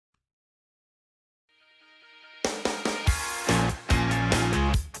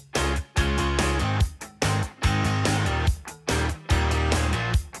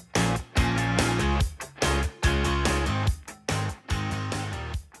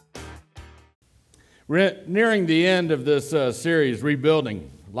We're nearing the end of this series, Rebuilding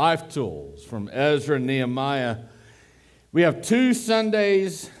Life Tools from Ezra-Nehemiah. We have 2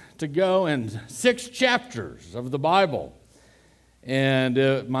 Sundays to go and 6 chapters of the Bible.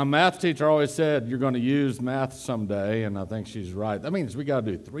 And my math teacher always said, you're going to use math someday, and I think she's right. That means we got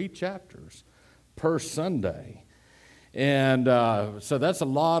to do 3 chapters per Sunday. And so that's a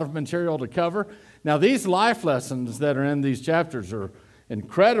lot of material to cover. Now, these life lessons that are in these chapters are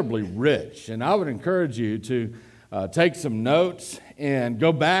incredibly rich, and I would encourage you to take some notes and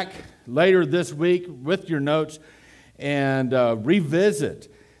go back later this week with your notes and revisit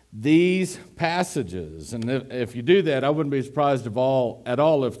these passages. And if you do that, I wouldn't be surprised at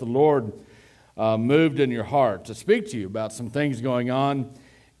all if the Lord moved in your heart to speak to you about some things going on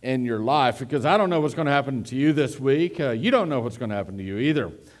in your life, because I don't know what's going to happen to you this week. You don't know what's going to happen to you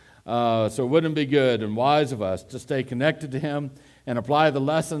either. So wouldn't it be good and wise of us to stay connected to Him and apply the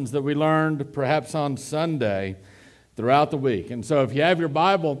lessons that we learned perhaps on Sunday throughout the week. And so if you have your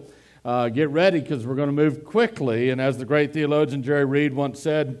Bible, get ready, because we're going to move quickly. And as the great theologian Jerry Reed once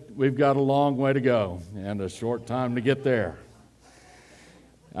said, we've got a long way to go and a short time to get there.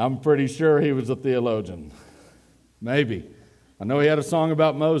 I'm pretty sure he was a theologian. Maybe. I know he had a song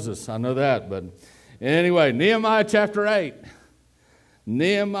about Moses. I know that. But anyway, Nehemiah chapter 8.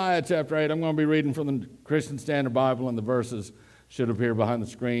 Nehemiah chapter 8. I'm going to be reading from the Christian Standard Bible, and the verses should appear behind the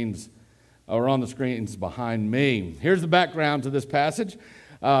screens or on the screens behind me. Here's the background to this passage.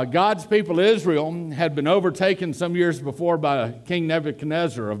 God's people Israel had been overtaken some years before by King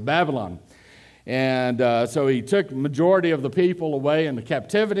Nebuchadnezzar of Babylon. And so he took the majority of the people away into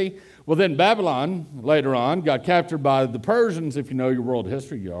captivity. Well, then Babylon, later on, got captured by the Persians. If you know your world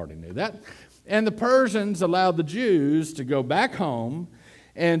history, you already knew that. And the Persians allowed the Jews to go back home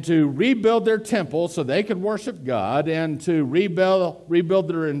and to rebuild their temple so they could worship God, and to rebuild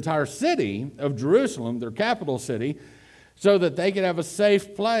their entire city of Jerusalem, their capital city, so that they could have a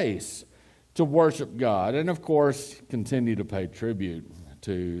safe place to worship God. And, of course, continue to pay tribute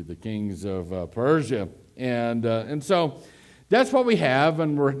to the kings of Persia. And so that's what we have,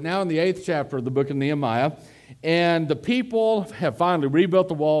 and we're now in the 8th chapter of the book of Nehemiah. And the people have finally rebuilt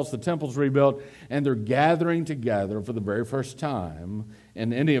the walls, the temple's rebuilt, and they're gathering together for the very first time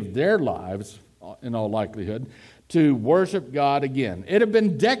in any of their lives, in all likelihood, to worship God again. It had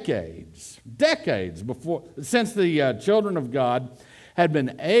been decades before, since the children of God had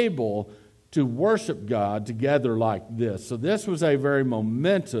been able to worship God together like this. So this was a very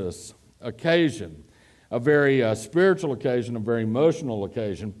momentous occasion, a very spiritual occasion, a very emotional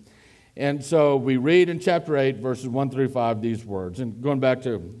occasion. And so we read in chapter 8, verses 1 through 5, these words, and going back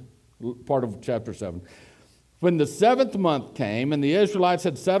to part of chapter 7. When the 7th month came and the Israelites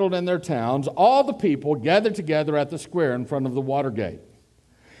had settled in their towns, all the people gathered together at the square in front of the water gate.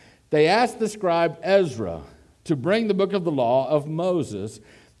 They asked the scribe Ezra to bring the book of the law of Moses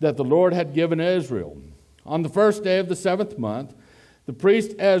that the Lord had given Israel. On the first day of the 7th month, the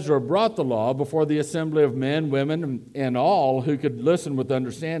priest Ezra brought the law before the assembly of men, women, and all who could listen with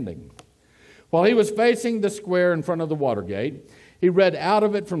understanding. While he was facing the square in front of the water gate, he read out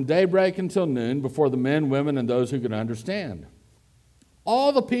of it from daybreak until noon before the men, women, and those who could understand.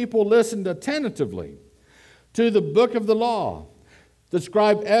 All the people listened attentively to the book of the law. The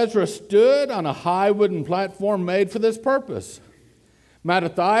scribe Ezra stood on a high wooden platform made for this purpose.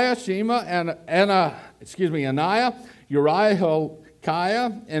 Mattathiah, Shema, Ananiah, Uriah,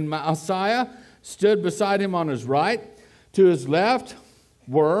 Hilkiah, and Maaseiah stood beside him on his right. To his left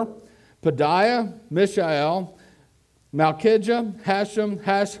were Pedaiah, Mishael, Malchijah, Hashem,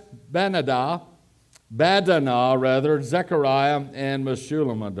 Badana, Zechariah, and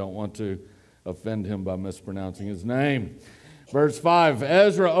Meshullam. I don't want to offend him by mispronouncing his name. Verse 5,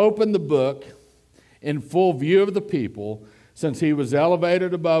 Ezra opened the book in full view of the people, since he was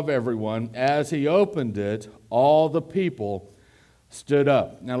elevated above everyone. As he opened it, all the people stood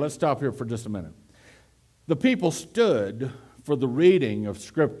up. Now let's stop here for just a minute. The people stood for the reading of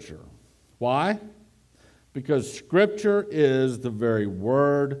Scripture. Why? Because Scripture is the very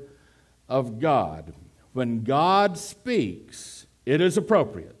Word of God. When God speaks, it is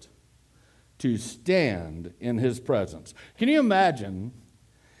appropriate to stand in His presence. Can you imagine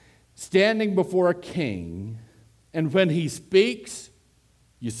standing before a king, and when he speaks,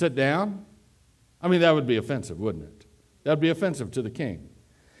 you sit down? I mean, that would be offensive, wouldn't it? That would be offensive to the king.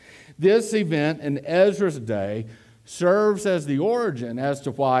 This event in Ezra's day serves as the origin as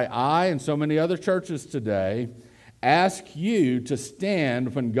to why I and so many other churches today ask you to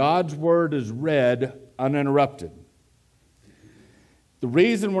stand when God's word is read uninterrupted. The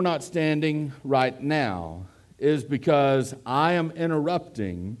reason we're not standing right now is because I am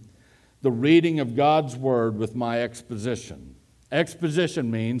interrupting the reading of God's Word with my exposition.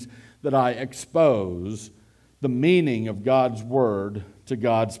 Exposition means that I expose the meaning of God's Word to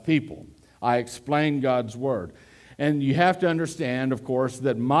God's people. I explain God's Word. And you have to understand, of course,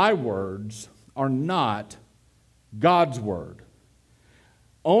 that my words are not God's Word.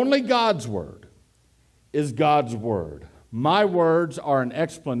 Only God's Word is God's Word. My words are an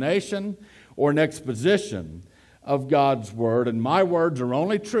explanation or an exposition of God's Word, and my words are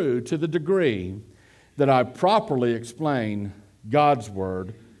only true to the degree that I properly explain God's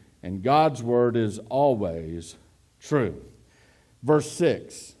Word, and God's Word is always true. Verse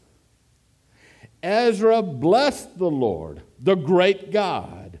 6, Ezra blessed the Lord, the great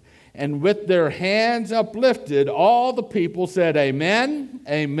God, and with their hands uplifted, all the people said, Amen,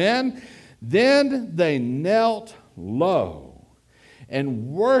 Amen. Then they knelt low and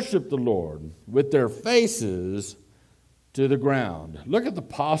worshiped the Lord with their faces to the ground. Look at the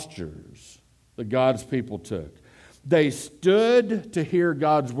postures that God's people took. They stood to hear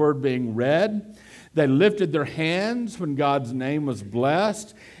God's word being read. They lifted their hands when God's name was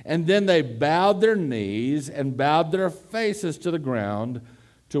blessed. And then they bowed their knees and bowed their faces to the ground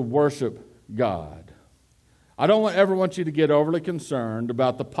to worship God. I don't ever want you to get overly concerned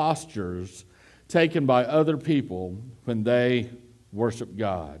about the postures taken by other people when they worship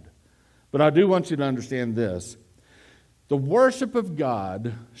God. But I do want you to understand this. The worship of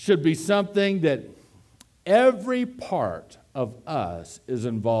God should be something that every part of us is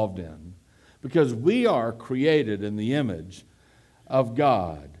involved in, because we are created in the image of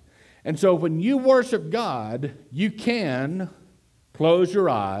God. And so when you worship God, you can close your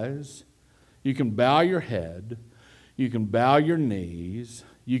eyes, you can bow your head, you can bow your knees,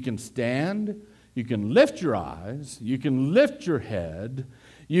 you can stand, you can lift your eyes, you can lift your head,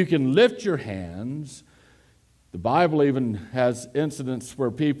 you can lift your hands. The Bible even has incidents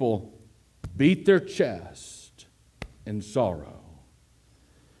where people beat their chest in sorrow.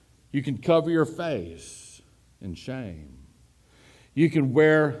 You can cover your face in shame. You can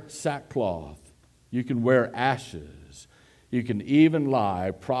wear sackcloth. You can wear ashes. You can even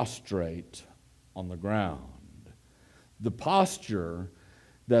lie prostrate on the ground. The posture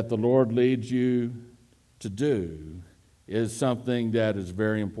that the Lord leads you to do is something that is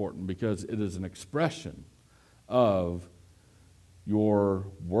very important, because it is an expression of your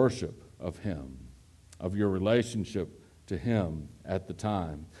worship of Him, of your relationship to Him at the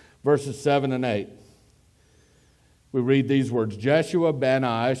time. Verses 7 and 8, we read these words: Jeshua,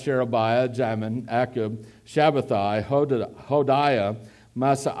 Bani, Sherebiah, Jamin, Akub, Shabbathai, Hodiah,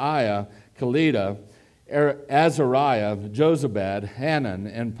 Masaiah, Kelida, Azariah, Jozabad, Hanan,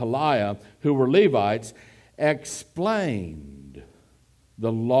 and Peliah, who were Levites, explained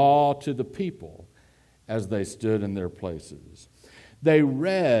the law to the people as they stood in their places. They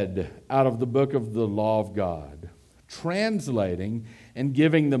read out of the book of the law of God, translating and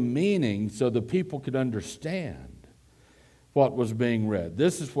giving the meaning so the people could understand what was being read.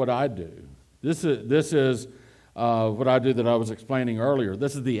 This is what I do. This is what I do that I was explaining earlier.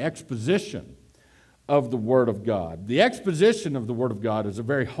 This is the exposition of the Word of God. The exposition of the Word of God is a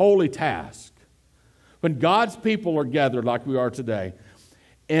very holy task. When God's people are gathered like we are today,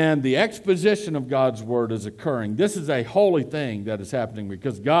 and the exposition of God's Word is occurring, this is a holy thing that is happening,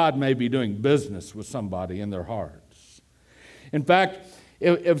 because God may be doing business with somebody in their hearts. In fact,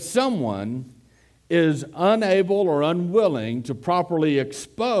 if someone is unable or unwilling to properly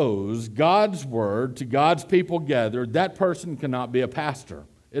expose God's Word to God's people gathered, that person cannot be a pastor.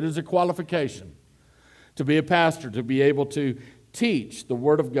 It is a qualification to be a pastor, to be able to teach the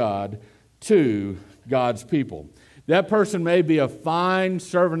Word of God to God's people. That person may be a fine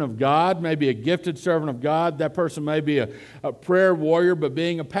servant of God, may be a gifted servant of God. That person may be a prayer warrior, but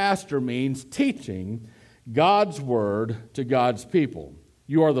being a pastor means teaching God's Word to God's people.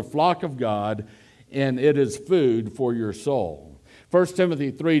 You are the flock of God, and it is food for your soul. 1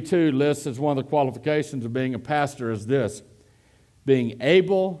 Timothy 3:2 lists as one of the qualifications of being a pastor is this: being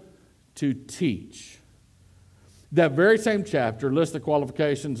able to teach. That very same chapter lists the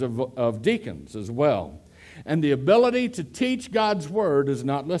qualifications of deacons as well. And the ability to teach God's Word is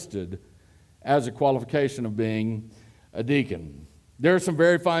not listed as a qualification of being a deacon. There are some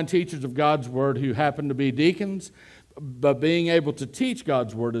very fine teachers of God's Word who happen to be deacons, but being able to teach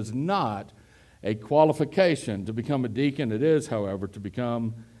God's Word is not a qualification to become a deacon. It is, however, to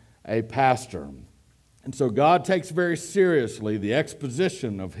become a pastor. And so God takes very seriously the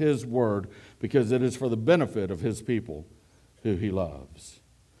exposition of His Word, because it is for the benefit of His people who He loves.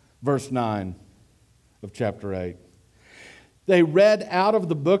 Verse 9 of chapter 8. They read out of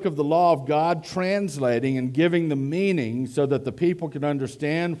the book of the law of God, translating and giving the meaning so that the people could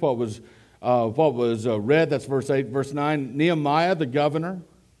understand what was read. That's verse 8. Verse 9, Nehemiah, the governor,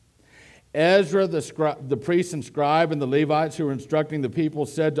 Ezra, the priest and scribe, and the Levites who were instructing the people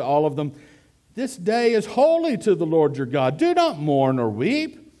said to all of them, "This day is holy to the Lord your God. Do not mourn or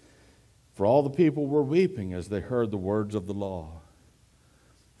weep." For all the people were weeping as they heard the words of the law.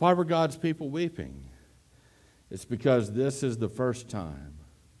 Why were God's people weeping? It's because this is the first time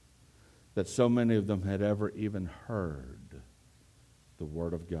that so many of them had ever even heard the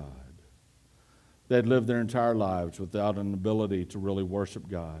Word of God. They had lived their entire lives without an ability to really worship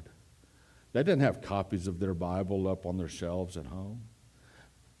God. They didn't have copies of their Bible up on their shelves at home.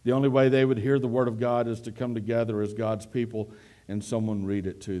 The only way they would hear the Word of God is to come together as God's people and someone read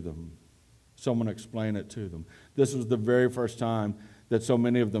it to them. Someone explain it to them. This was the very first time that so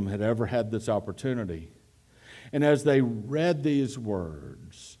many of them had ever had this opportunity. And as they read these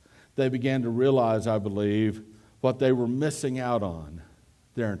words, they began to realize, I believe, what they were missing out on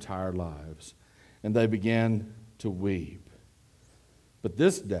their entire lives. And they began to weep. But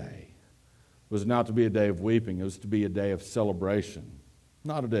this day was not to be a day of weeping. It was to be a day of celebration,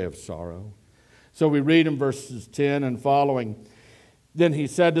 not a day of sorrow. So we read in verses 10 and following, "Then he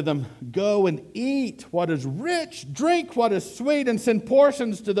said to them, 'Go and eat what is rich, drink what is sweet, and send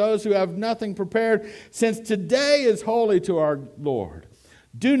portions to those who have nothing prepared, since today is holy to our Lord.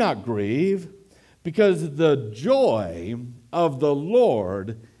 Do not grieve, because the joy of the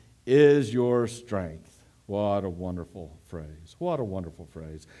Lord is your strength.'" What a wonderful phrase. What a wonderful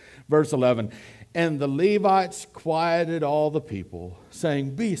phrase. Verse 11, "And the Levites quieted all the people,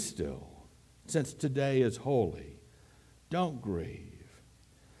 saying, 'Be still, since today is holy. Don't grieve.'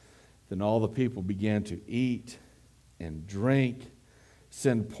 Then all the people began to eat and drink,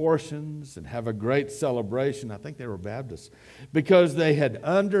 send portions, and have a great celebration." I think they were Baptists, because they had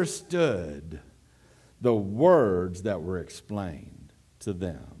understood the words that were explained to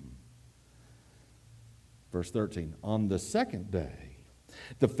them. Verse 13, "On the second day,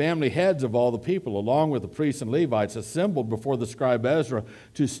 the family heads of all the people, along with the priests and Levites, assembled before the scribe Ezra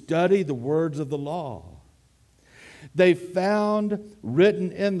to study the words of the law. They found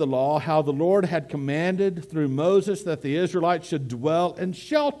written in the law how the Lord had commanded through Moses that the Israelites should dwell in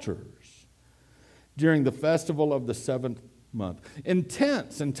shelters during the festival of the 7th month. In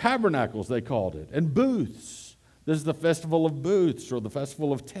tents and tabernacles, they called it, and booths. This is the festival of booths, or the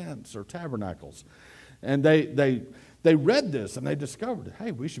festival of tents or tabernacles. And they read this and they discovered,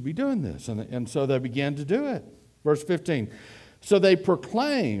 hey, we should be doing this. And so they began to do it. Verse 15, "So they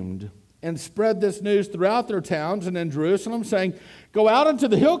proclaimed and spread this news throughout their towns and in Jerusalem, saying, 'Go out into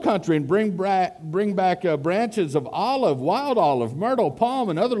the hill country and bring back branches of olive, wild olive, myrtle, palm,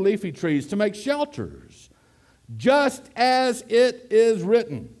 and other leafy trees to make shelters, just as it is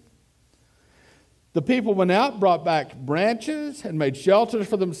written.' The people went out, brought back branches, and made shelters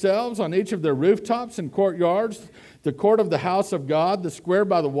for themselves on each of their rooftops and courtyards, the court of the house of God, the square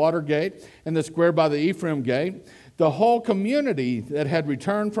by the water gate, and the square by the Ephraim gate. The whole community that had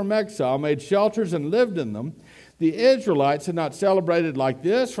returned from exile made shelters and lived in them. The Israelites had not celebrated like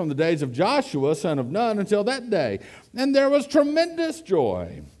this from the days of Joshua, son of Nun, until that day. And there was tremendous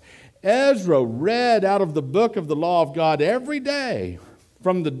joy. Ezra read out of the book of the law of God every day,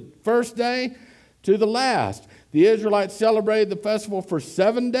 from the first day to the last. The Israelites celebrated the festival for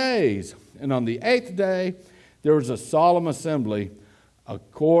 7 days, and on the 8th day there was a solemn assembly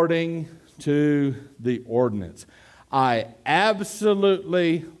according to the ordinance." I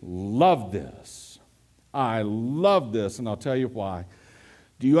absolutely love this. I love this, and I'll tell you why.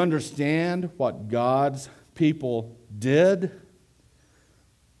 Do you understand what God's people did?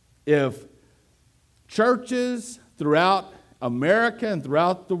 If churches throughout America and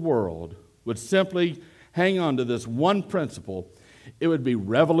throughout the world would simply hang on to this one principle, it would be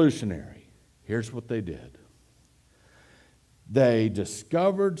revolutionary. Here's what they did. They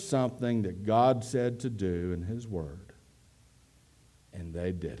discovered something that God said to do in His Word, and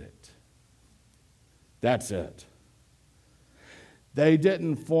they did it. That's it. They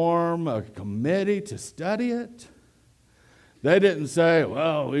didn't form a committee to study it. They didn't say,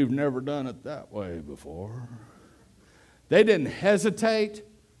 well, we've never done it that way before. They didn't hesitate.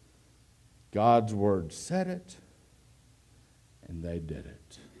 God's Word said it, and they did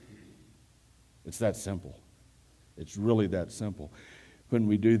it. It's that simple. It's really that simple. When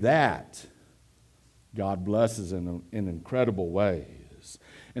we do that, God blesses in incredible ways.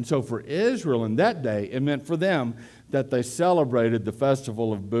 And so for Israel in that day, it meant for them that they celebrated the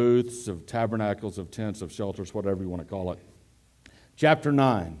festival of booths, of tabernacles, of tents, of shelters, whatever you want to call it. Chapter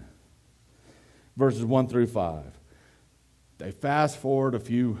 9, verses 1 through 5. They fast forward a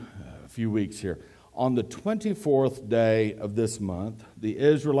few weeks here. On the 24th day of this month, the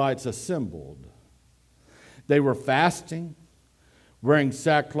Israelites assembled. They were fasting, wearing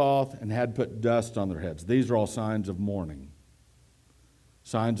sackcloth, and had put dust on their heads. These are all signs of mourning,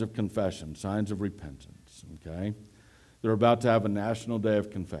 signs of confession, signs of repentance. Okay? They're about to have a national day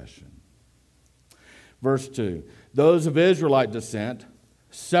of confession. Verse 2, those of Israelite descent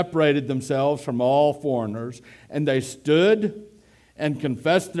separated themselves from all foreigners, and they stood and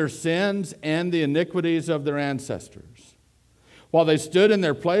confessed their sins and the iniquities of their ancestors. While they stood in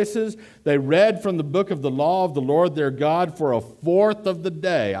their places, they read from the book of the law of the Lord their God for a fourth of the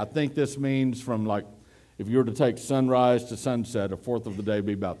day. I think this means from like, if you were to take sunrise to sunset, a fourth of the day would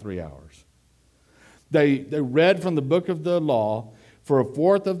be about 3 hours. They read from the book of the law for a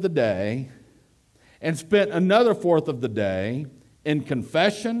fourth of the day and spent another fourth of the day in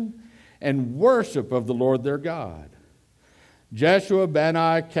confession and worship of the Lord their God. Jeshua,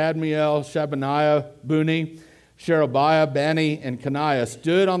 Bani, Kadmiel, Shebaniah, Buni, Sherebiah, Bani, and Caniah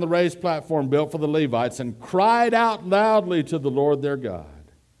stood on the raised platform built for the Levites and cried out loudly to the Lord their God.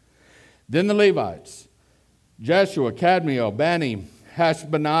 Then the Levites, Jeshua, Kadmiel, Bani,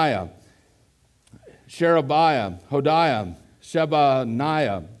 Hashbaniah, Sherebiah, Hodiah,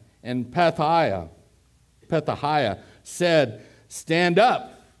 Shebaniah, and Pethahiah said, "Stand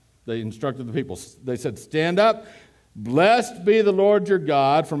up." They instructed the people. They said, "Stand up. Blessed be the Lord your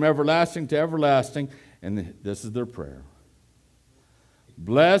God from everlasting to everlasting." And this is their prayer.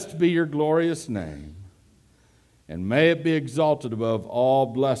 "Blessed be your glorious name, and may it be exalted above all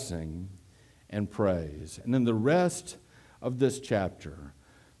blessing and praise." And in the rest of this chapter,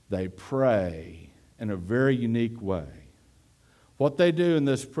 they pray in a very unique way. What they do in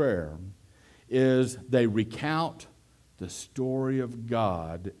this prayer is they recount the story of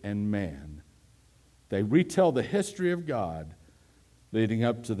God and man. They retell the history of God leading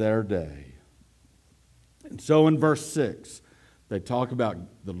up to their day. And so in verse 6, they talk about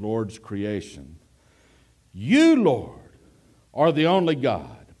the Lord's creation. "You, Lord, are the only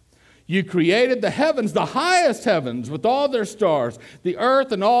God. You created the heavens, the highest heavens, with all their stars, the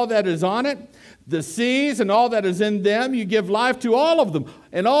earth and all that is on it, the seas and all that is in them. You give life to all of them,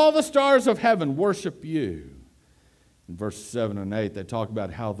 and all the stars of heaven worship you." In verses 7 and 8, they talk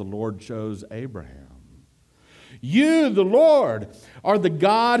about how the Lord chose Abraham. "You, the Lord, are the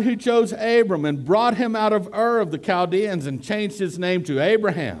God who chose Abram and brought him out of Ur of the Chaldeans and changed his name to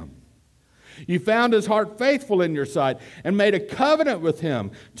Abraham. You found his heart faithful in your sight and made a covenant with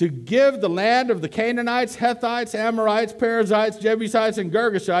him to give the land of the Canaanites, Hittites, Amorites, Perizzites, Jebusites, and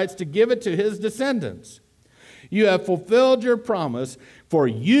Girgashites, to give it to his descendants. You have fulfilled your promise, for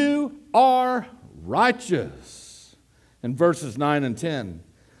you are righteous." In verses 9 and 10,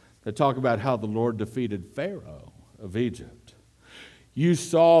 they talk about how the Lord defeated Pharaoh of Egypt. "You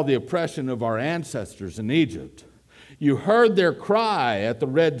saw the oppression of our ancestors in Egypt. You heard their cry at the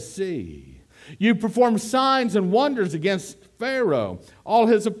Red Sea. You performed signs and wonders against Pharaoh, all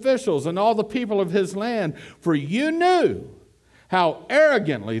his officials, and all the people of his land, for you knew how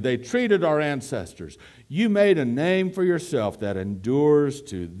arrogantly they treated our ancestors. You made a name for yourself that endures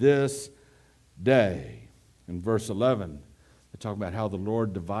to this day." In verse 11, they talk about how the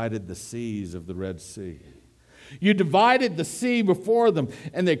Lord divided the seas of the Red Sea. "You divided the sea before them,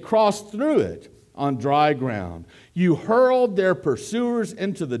 and they crossed through it on dry ground. You hurled their pursuers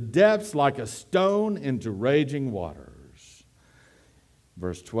into the depths like a stone into raging waters."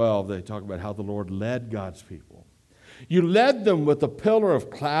 Verse 12, they talk about how the Lord led God's people. "You led them with a pillar of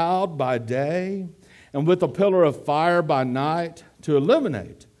cloud by day and with a pillar of fire by night to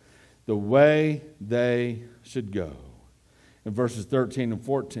illuminate the way they should go." In verses 13 and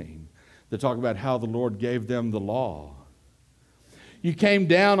 14, they talk about how the Lord gave them the law. "You came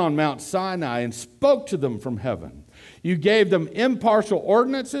down on Mount Sinai and spoke to them from heaven. You gave them impartial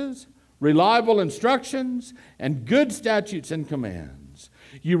ordinances, reliable instructions, and good statutes and commands.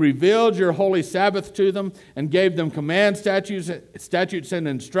 You revealed your holy Sabbath to them and gave them command statutes and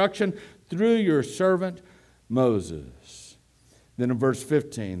instruction through your servant Moses." Then in verse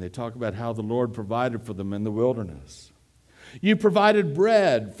 15, they talk about how the Lord provided for them in the wilderness. "You provided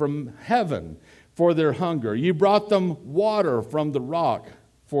bread from heaven for their hunger. You brought them water from the rock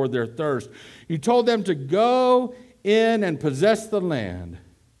for their thirst. You told them to go in and possess the land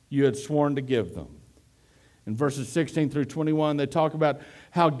you had sworn to give them." In verses 16 through 21, they talk about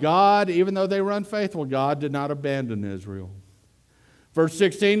how God, even though they were unfaithful, God did not abandon Israel. Verse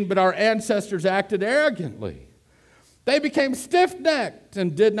 16, "But our ancestors acted arrogantly. They became stiff-necked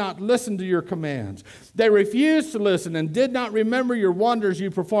and did not listen to your commands. They refused to listen and did not remember your wonders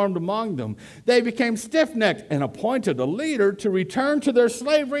you performed among them. They became stiff-necked and appointed a leader to return to their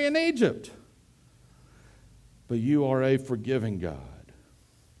slavery in Egypt. But you are a forgiving God,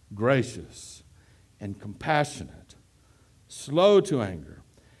 gracious and compassionate, slow to anger,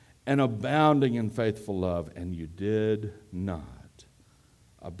 and abounding in faithful love, and you did not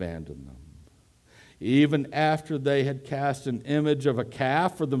abandon them. Even after they had cast an image of a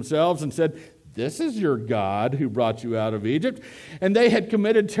calf for themselves and said, "This is your God who brought you out of Egypt," and they had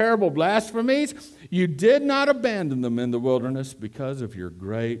committed terrible blasphemies, you did not abandon them in the wilderness because of your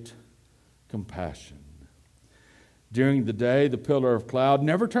great compassion. During the day, the pillar of cloud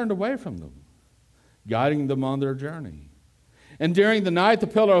never turned away from them, guiding them on their journey. And during the night, the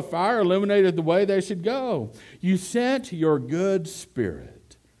pillar of fire illuminated the way they should go. You sent your good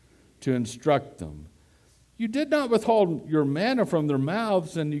spirit to instruct them. You did not withhold your manna from their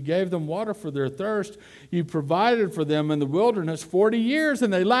mouths, and you gave them water for their thirst. You provided for them in the wilderness 40 years,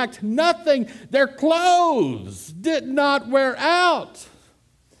 and they lacked nothing. Their clothes did not wear out,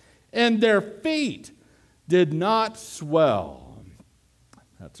 and their feet did not swell.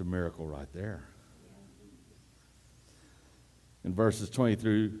 That's a miracle right there. In verses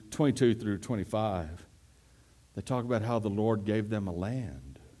 22 through 25, they talk about how the Lord gave them a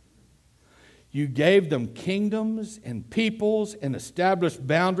land. You gave them kingdoms and peoples and established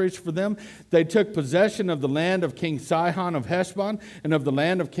boundaries for them. They took possession of the land of King Sihon of Heshbon and of the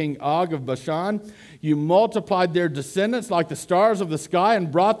land of King Og of Bashan. You multiplied their descendants like the stars of the sky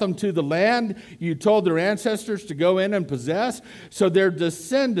and brought them to the land you told their ancestors to go in and possess. So their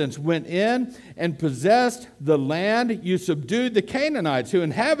descendants went in and possessed the land. You subdued the Canaanites who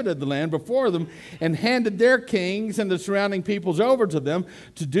inhabited the land before them and handed their kings and the surrounding peoples over to them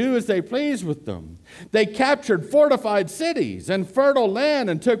to do as they pleased with them. They captured fortified cities and fertile land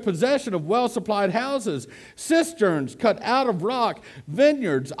and took possession of well-supplied houses, cisterns cut out of rock,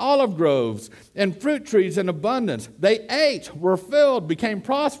 vineyards, olive groves, and fruit trees in abundance. They ate, were filled, became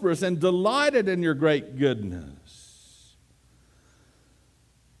prosperous, and delighted in your great goodness.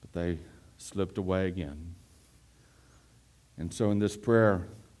 But they slipped away again. And so in this prayer,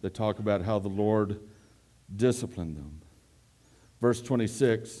 they talk about how the Lord disciplined them. Verse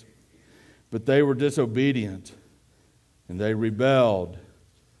 26, but they were disobedient, and they rebelled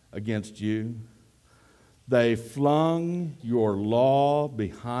against you. They flung your law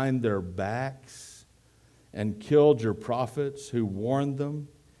behind their backs and killed your prophets who warned them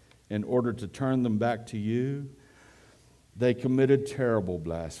in order to turn them back to you. They committed terrible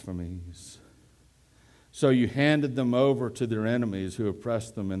blasphemies. So you handed them over to their enemies who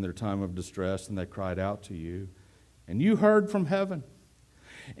oppressed them in their time of distress, and they cried out to you, and you heard from heaven.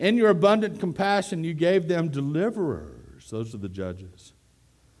 In your abundant compassion, you gave them deliverers, those are the judges,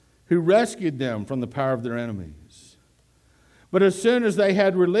 who rescued them from the power of their enemies. But as soon as they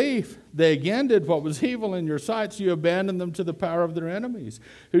had relief, they again did what was evil in your sight, so you abandoned them to the power of their enemies,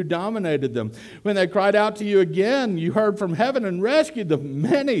 who dominated them. When they cried out to you again, you heard from heaven and rescued them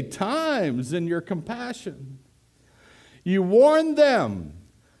many times in your compassion. You warned them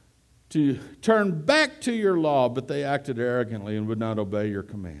to turn back to your law, but they acted arrogantly and would not obey your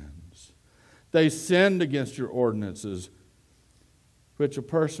commands. They sinned against your ordinances, which a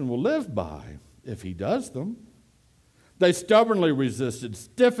person will live by if he does them. They stubbornly resisted,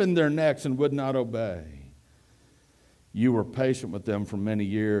 stiffened their necks, and would not obey. You were patient with them for many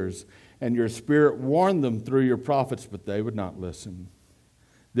years, and your spirit warned them through your prophets, but they would not listen.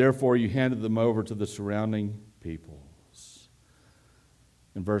 Therefore, you handed them over to the surrounding peoples.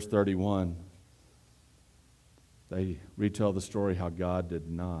 In verse 31, they retell the story how God did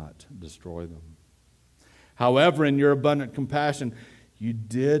not destroy them. However, in your abundant compassion, you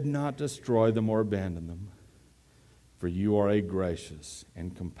did not destroy them or abandon them, for you are a gracious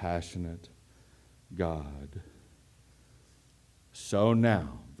and compassionate God. So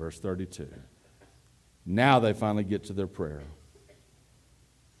now, verse 32, now they finally get to their prayer,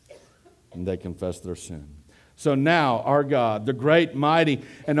 and they confess their sin. So now, our God, the great, mighty,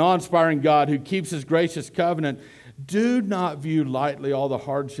 and awe-inspiring God who keeps his gracious covenant, do not view lightly all the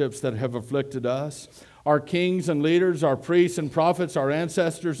hardships that have afflicted us, our kings and leaders, our priests and prophets, our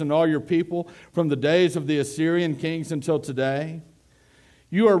ancestors, and all your people from the days of the Assyrian kings until today.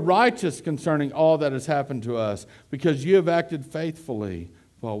 You are righteous concerning all that has happened to us, because you have acted faithfully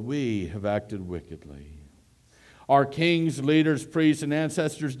while we have acted wickedly. Our kings, leaders, priests, and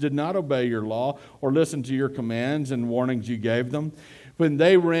ancestors did not obey your law or listen to your commands and warnings you gave them. when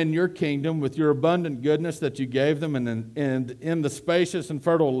they were in your kingdom with your abundant goodness that you gave them, and in the spacious and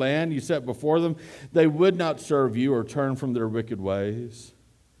fertile land you set before them, they would not serve you or turn from their wicked ways.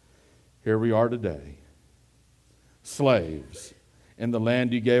 Here we are today, slaves in the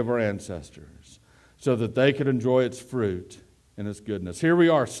land you gave our ancestors, so that they could enjoy its fruit and its goodness. Here we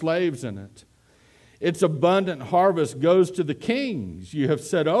are, slaves in it. Its abundant harvest goes to the kings you have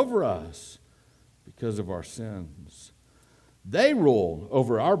set over us because of our sins. They rule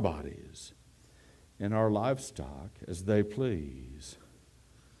over our bodies and our livestock as they please.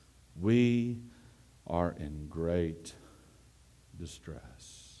 We are in great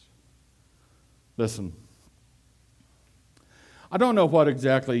distress. Listen, I don't know what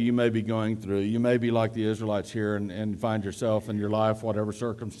exactly you may be going through. You may be like the Israelites here and find yourself in your life, whatever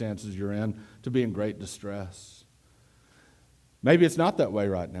circumstances you're in, to be in great distress. Maybe it's not that way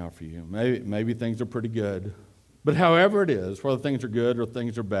right now for you. Maybe things are pretty good. But however it is, whether things are good or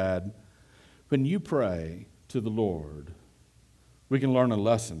things are bad, when you pray to the Lord, we can learn a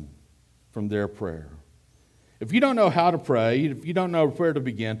lesson from their prayer. If you don't know how to pray, if you don't know where to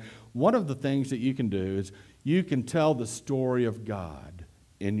begin, one of the things that you can do is you can tell the story of God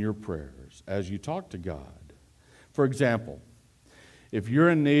in your prayers as you talk to God. For example, if you're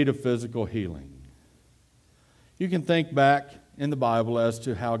in need of physical healing, you can think back in the Bible as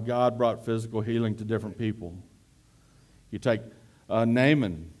to how God brought physical healing to different people. You take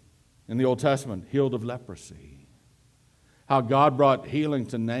Naaman in the Old Testament, healed of leprosy. How God brought healing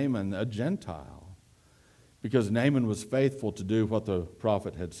to Naaman, a Gentile, because Naaman was faithful to do what the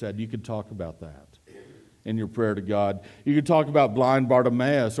prophet had said. You could talk about that in your prayer to God. You could talk about blind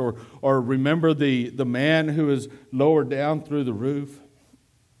Bartimaeus, or remember the man who was lowered down through the roof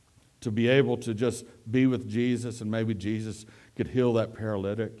to be able to just be with Jesus, and maybe Jesus could heal that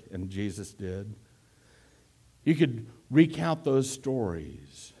paralytic, and Jesus did. You could recount those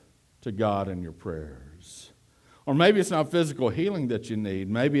stories to God in your prayers. Or maybe it's not physical healing that you need.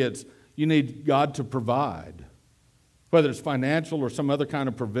 Maybe it's you need God to provide. Whether it's financial or some other kind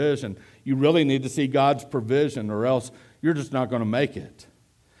of provision, you really need to see God's provision, or else you're just not going to make it.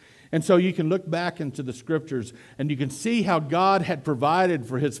 And so you can look back into the Scriptures and you can see how God had provided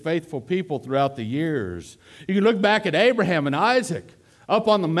for His faithful people throughout the years. You can look back at Abraham and Isaac up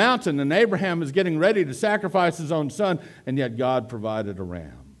on the mountain, and Abraham is getting ready to sacrifice his own son, and yet God provided a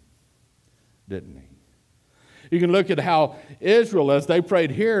ram, didn't He? You can look at how Israel, as they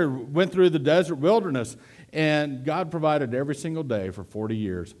prayed here, went through the desert wilderness, and God provided every single day for 40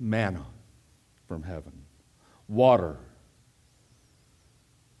 years manna from heaven, water.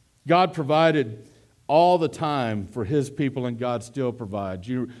 God provided all the time for His people, and God still provides.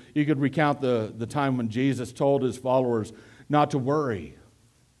 You could recount the time when Jesus told His followers not to worry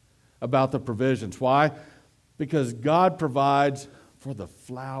about the provisions. Why? Because God provides for the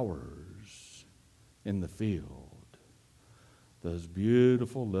flowers in the field, those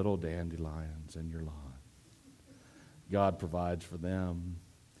beautiful little dandelions in your lawn. God provides for them.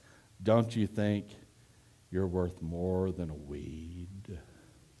 Don't you think you're worth more than a weed?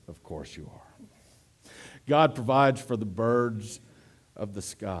 Of course you are. God provides for the birds of the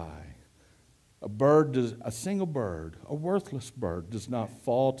sky. A single bird, a worthless bird, does not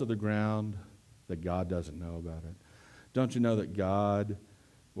fall to the ground that God doesn't know about it. Don't you know that God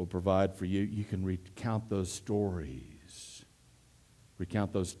will provide for you? You can recount those stories,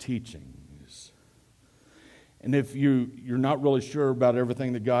 recount those teachings. And if you're not really sure about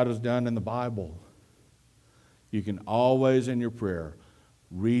everything that God has done in the Bible, you can always in your prayer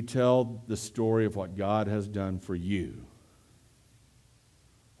retell the story of what God has done for you,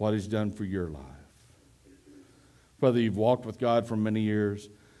 what He's done for your life. Whether you've walked with God for many years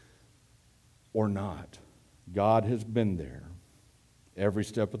or not, God has been there every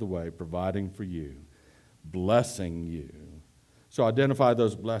step of the way, providing for you, blessing you. So identify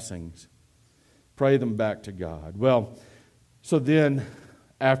those blessings. Pray them back to God. Well, so then,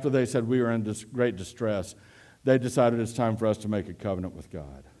 after they said we were in this great distress, they decided it's time for us to make a covenant with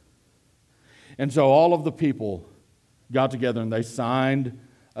God. And so all of the people got together and they signed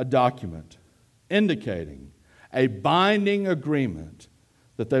a document indicating a binding agreement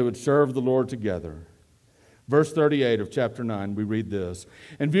that they would serve the Lord together. Verse 38 of chapter 9, we read this.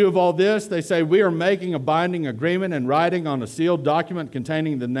 In view of all this, they say, we are making a binding agreement and writing on a sealed document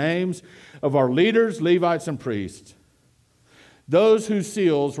containing the names of our leaders, Levites, and priests. Those whose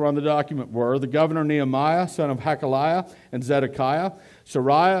seals were on the document were the governor Nehemiah, son of Hakaliah, and Zedekiah,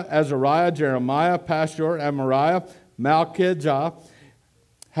 Sariah, Azariah, Jeremiah, Pashur, Amariah, Malchijah,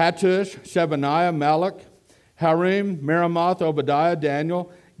 Hattush, Shebaniah, Malach, Harim, Meremoth, Obadiah,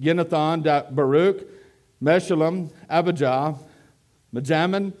 Daniel, Ginnathan, Baruch, Meshullam, Abijah,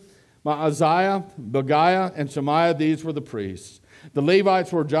 Majamin, Maaziah, Begiah, and Shemaiah. These were the priests. The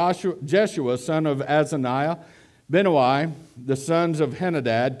Levites were Jeshua, son of Azaniah, Benoi, the sons of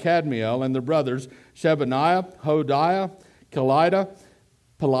Henadad, Kadmiel, and their brothers, Shebaniah, Hodiah, Kelida,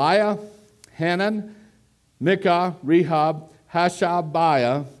 Peliah, Hanan, Micah, Rehab,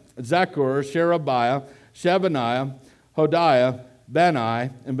 Hashabiah, Zakur, Sherebiah, Shebaniah, Hodiah,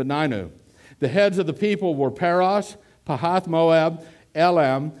 Bani, and Beninu. The heads of the people were Parash, Pahath Moab,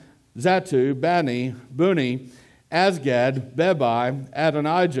 Elam, Zatu, Bani, Buni, Asgad, Bebai,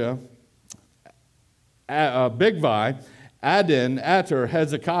 Adonijah, Bigvai, Adin, Ater,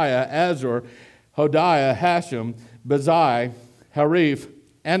 Hezekiah, Azor, Hodiah, Hashem, Bezai, Harif,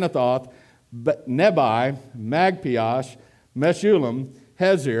 Anathoth, Nebai, Magpiash, Meshulam,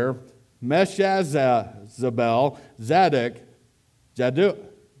 Hezir, Meshazabel, Zadok,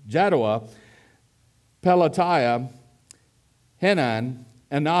 Jaddua, Pelatiah, Hanan,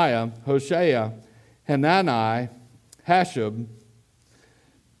 Anaiah, Hoshea, Hanani, Hashub,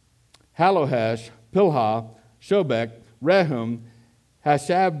 Halohesh, Pilha, Shobek, Rehum,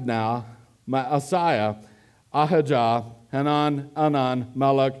 Hashabnah, Maasaiah, Ahijah, Hanan, Anan,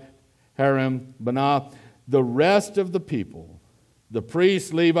 Malak, Harim, Banah, the rest of the people, the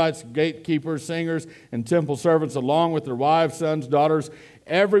priests, Levites, gatekeepers, singers, and temple servants, along with their wives, sons, daughters,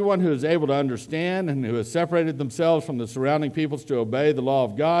 everyone who is able to understand and who has separated themselves from the surrounding peoples to obey the law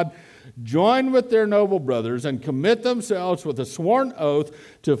of God, join with their noble brothers and commit themselves with a sworn oath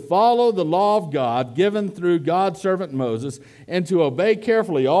to follow the law of God given through God's servant Moses, and to obey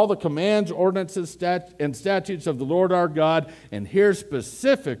carefully all the commands, ordinances, and statutes of the Lord our God, and hear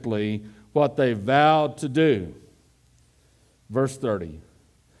specifically what they vowed to do. Verse 30.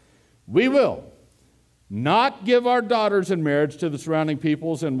 We will not give our daughters in marriage to the surrounding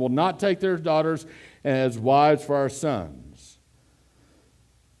peoples, and will not take their daughters as wives for our sons.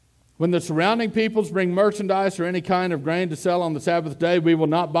 When the surrounding peoples bring merchandise or any kind of grain to sell on the Sabbath day, we will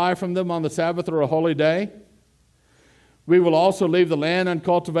not buy from them on the Sabbath or a holy day. We will also leave the land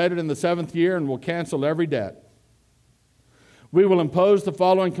uncultivated in the 7th year, and will cancel every debt. We will impose the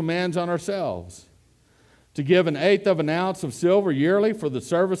following commands on ourselves: to give 1/8 of an ounce of silver yearly for the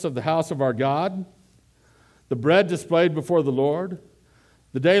service of the house of our God, the bread displayed before the Lord,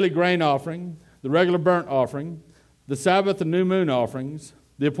 the daily grain offering, the regular burnt offering, the Sabbath and new moon offerings,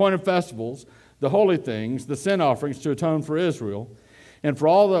 the appointed festivals, the holy things, the sin offerings to atone for Israel, and for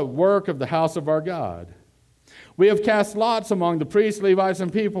all the work of the house of our God. We have cast lots among the priests, Levites,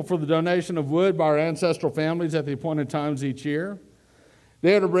 and people for the donation of wood by our ancestral families at the appointed times each year.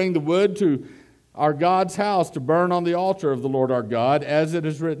 They are to bring the wood to our God's house to burn on the altar of the Lord our God, as it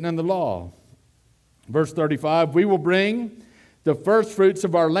is written in the law. Verse 35, we will bring the first fruits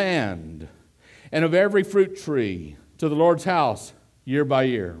of our land and of every fruit tree to the Lord's house year by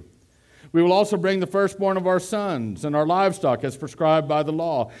year. We will also bring the firstborn of our sons and our livestock as prescribed by the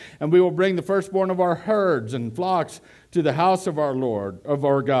law. And we will bring the firstborn of our herds and flocks to the house of our Lord, of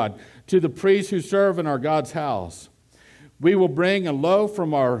our God, to the priests who serve in our God's house. We will bring a loaf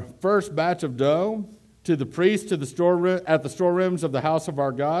from our first batch of dough to the priests to the at the storerooms of the house of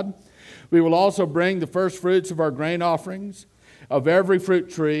our God. We will also bring the first fruits of our grain offerings, of every fruit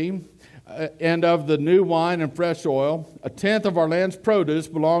tree, and of the new wine and fresh oil. 1/10 of our land's produce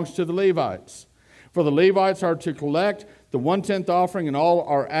belongs to the Levites. For the Levites are to collect the 1/10 offering in all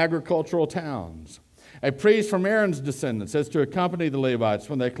our agricultural towns. A priest from Aaron's descendants is to accompany the Levites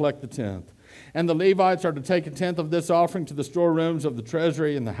when they collect the 10th. And the Levites are to take 1/10 of this offering to the storerooms of the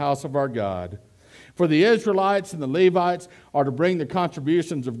treasury in the house of our God. For the Israelites and the Levites are to bring the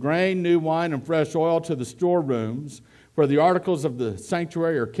contributions of grain, new wine, and fresh oil to the storerooms, where the articles of the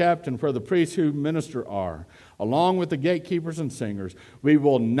sanctuary are kept, and where the priests who minister are, along with the gatekeepers and singers. We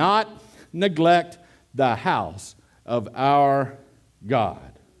will not neglect the house of our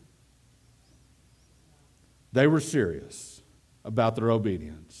God. They were serious about their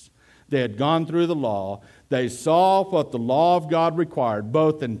obedience. They had gone through the law. They saw what the law of God required,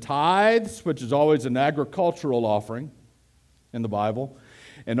 both in tithes, which is always an agricultural offering in the Bible,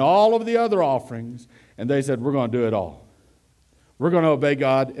 and all of the other offerings. And they said, we're going to do it all. We're going to obey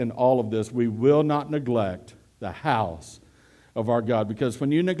God in all of this. We will not neglect the house of our God. Because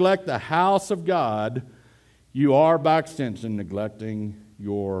when you neglect the house of God, you are by extension neglecting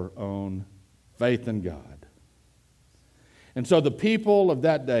your own faith in God. And so the people of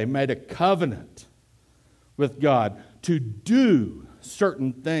that day made a covenant with God to do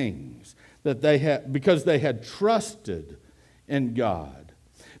certain things that they had, because they had trusted in God.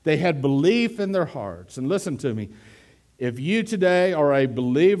 They had belief in their hearts. And listen to me, if you today are a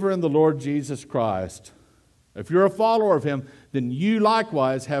believer in the Lord Jesus Christ, If you're a follower of him, then you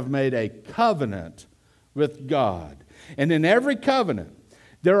likewise have made a covenant with God. And in every covenant,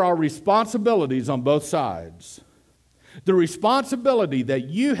 there are responsibilities on both sides. The responsibility that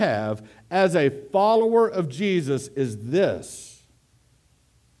you have as a follower of Jesus is this: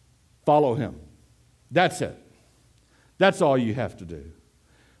 follow him. That's it. That's all you have to do.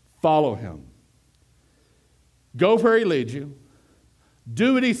 Follow him. Go where he leads you.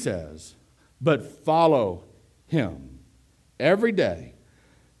 Do what he says, but follow him. Every day,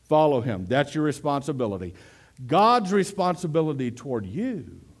 follow him. That's your responsibility. God's responsibility toward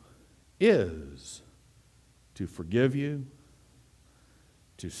you is to forgive you,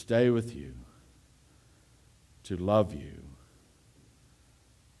 to stay with you, to love you,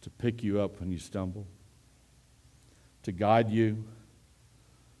 to pick you up when you stumble, to guide you,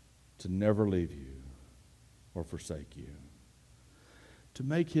 to never leave you or forsake you, to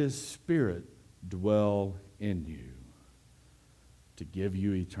make his Spirit dwell in you, to give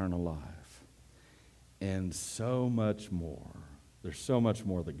you eternal life, and so much more. There's so much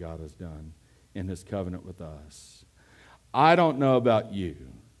more that God has done in his covenant with us. I don't know about you,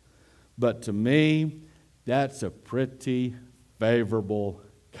 but to me, that's a pretty favorable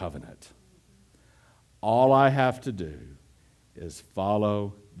covenant. All I have to do is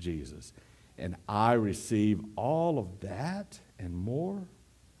follow Jesus, and I receive all of that and more.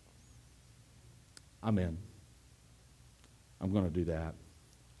 I'm in. I'm going to do that.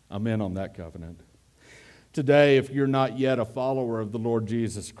 I'm in on that covenant. Today, if you're not yet a follower of the Lord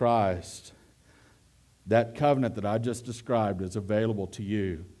Jesus Christ, that covenant that I just described is available to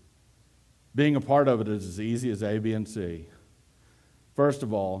you. Being a part of it is as easy as A, B, and C. First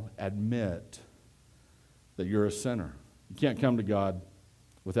of all, admit that you're a sinner. You can't come to God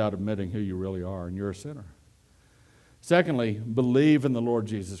without admitting who you really are, and you're a sinner. Secondly, believe in the Lord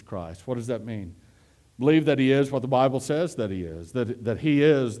Jesus Christ. What does that mean? Believe that he is what the Bible says that he is, that he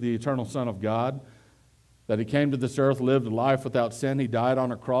is the eternal Son of God, that he came to this earth, lived a life without sin. He died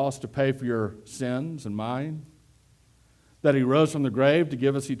on a cross to pay for your sins and mine, that he rose from the grave to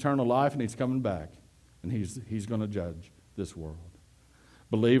give us eternal life, and he's coming back, and he's going to judge this world.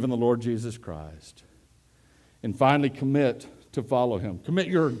 Believe in the Lord Jesus Christ. And finally, commit to follow him. Commit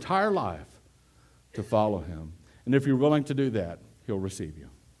your entire life to follow him. And if you're willing to do that, he'll receive you.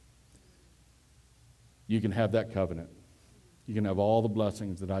 You can have that covenant. You can have all the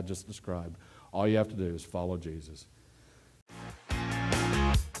blessings that I just described. All you have to do is follow Jesus.